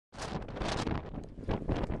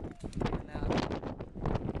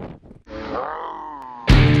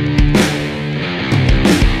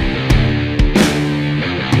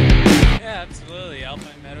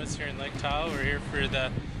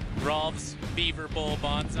Beaver Bowl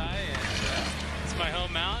Banzai, and it's my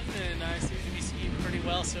home mountain, and I seem to be skiing pretty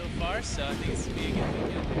well so far, so I think it's going to be a good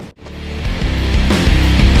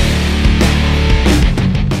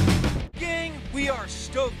weekend. Gang, we are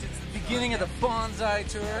stoked. It's the beginning of the Banzai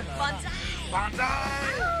tour. Banzai!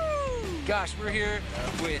 Banzai! Gosh, we're here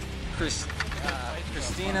with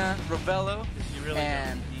Christina Rovello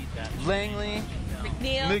and Langley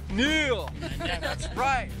McNeil. Yeah, that's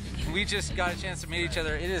right. We just got a chance to meet each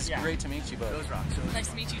other. It is great to meet you both. Nice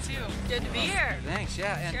to meet you too. Good to be here. Thanks,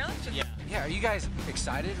 yeah. And yeah, are you guys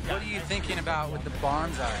excited? What are you thinking about with the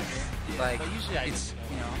Banzai? Like, it's,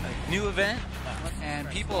 you know, a new event, and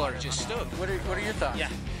people are just stoked. What are your thoughts?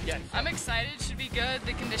 Yeah. I'm excited. Should be good.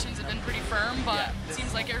 The conditions have been pretty firm, but it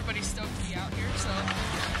seems like everybody's stoked to be out here, so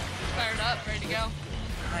fired up, ready to go.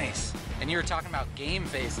 Nice. And you were talking about game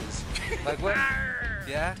faces. Like what?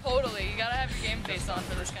 Yeah? Totally. You gotta have your game face on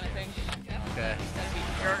for this kind of thing. Okay. It's gotta be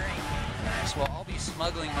great. Nice. Well, I'll be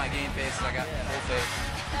smuggling my game faces. I got full face.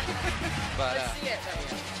 But Let's see it.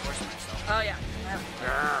 myself. Oh yeah.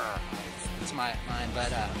 It's mine.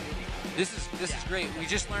 But this is great. We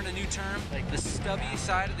just learned a new term, like the stubby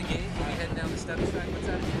side of the gate. We'll be heading down the stubby side. What's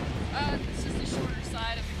that again? This is the shorter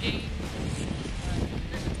side of the gate.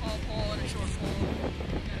 There's a tall pole and a short pole.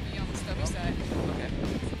 Gonna be on the stubby side. Okay.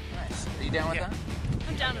 Nice. Are you down with that?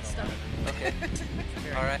 I'm down with stubby. Okay.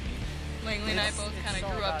 All right. Langley and I both kind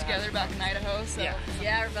of grew up together back in Idaho, so.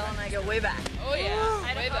 Yeah, Rebel and I go way back. Oh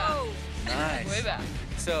yeah, way back. Nice. Way back.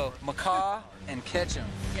 So, Macaw and Ketchum.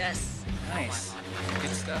 Yes. Nice.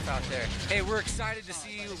 Good stuff out there. Hey, we're excited to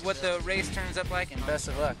see what the race turns up like, and best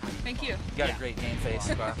of luck. Thank you. You got a great game face,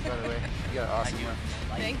 by the way. You got an awesome one.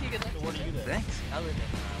 Thank you. Good luck. What do you do? Thanks.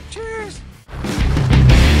 Cheers.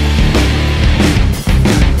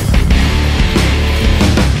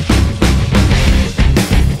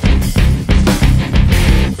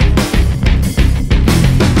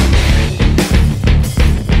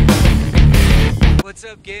 What's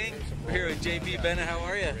up, gang? We're here with JP Bennett. How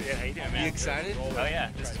are you? Yeah, how you doing, man? You excited? Oh yeah,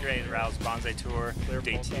 this is great. Rouse Banzai Tour,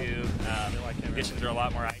 day 2. Conditions are a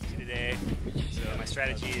lot more icy today. So my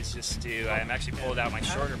strategy is just to, I'm actually pulled out my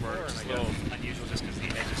shorter board, which is a little unusual just because the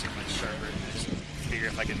edges are much sharper. I just figure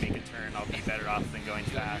if I can make a turn, I'll be better off than going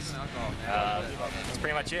fast. That's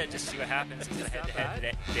pretty much it. Just see what happens. It's a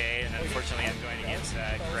head-to-head today, and unfortunately I'm going against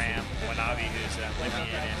Graham Wanabe, who's Olympian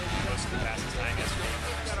and most of the fastest time yesterday in the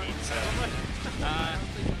first heat. So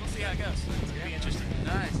we'll see how it goes. It's going to be interesting.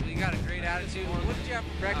 Nice. Well, you got a great attitude. What did you have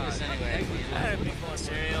for breakfast anyway? I had a big bowl of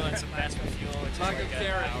cereal and some fast food fuel, which is like an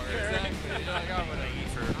hour. What I eat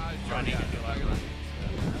for running and do a lot of running.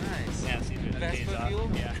 Nice. Yeah, it's either the Fast days food off. fuel?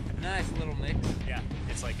 Yeah. Nice little mix. Yeah,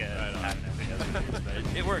 it's like a half and half,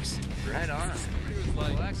 but it works. Right on.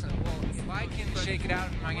 Well, excellent. Well, if I can shake it out,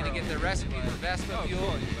 I'm going to get the recipe for Vespa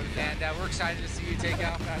fuel, and we're excited to see you take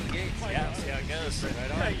off out of the gates. Yeah, we'll see how it goes.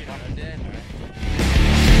 Right on. I'm dead.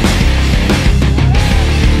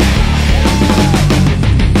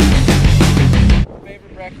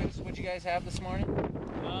 Favorite breakfast? What'd you guys have this morning?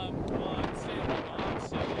 Well, I'm staying at my mom's,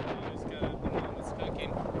 so I just got the mom that's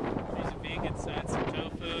cooking. She's a vegan, so I had some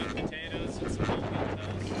tofu, potatoes, and some whole wheat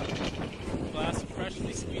toast. A glass of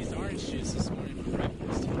freshly squeezed orange juice this morning for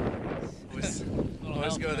breakfast.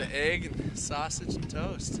 Always go the egg and sausage and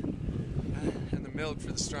toast. And the milk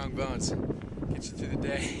for the strong bones. Get you through the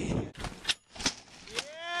day.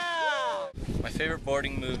 My favorite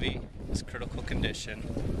boarding movie is Critical Condition.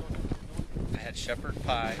 I had shepherd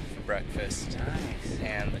pie for breakfast. Nice.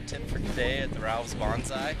 And the tip for today at the Ralph's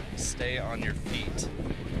Banzai, stay on your feet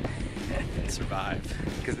and survive.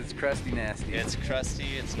 Because it's crusty nasty. It's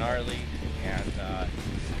crusty, it's gnarly, and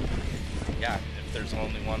yeah, if there's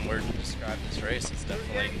only one word to describe this race, it's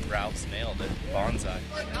definitely Ralph's nailed it. Banzai.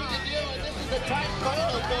 This is the tight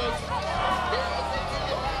final, folks.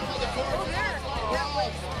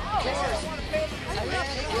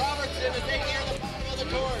 Robertson is taking near the bottom of the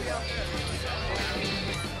course.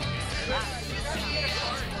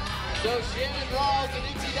 So Shannon Rawls, an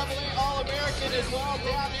NCAA All-American as well,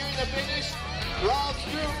 down near the finish. Rawls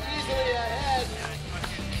through easily ahead.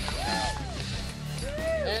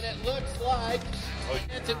 And it looks like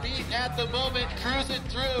to beat at the moment, cruising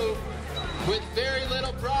through with very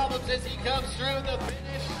little problems as he comes through the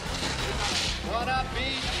finish. One up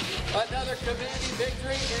beat, another commanding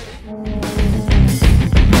victory.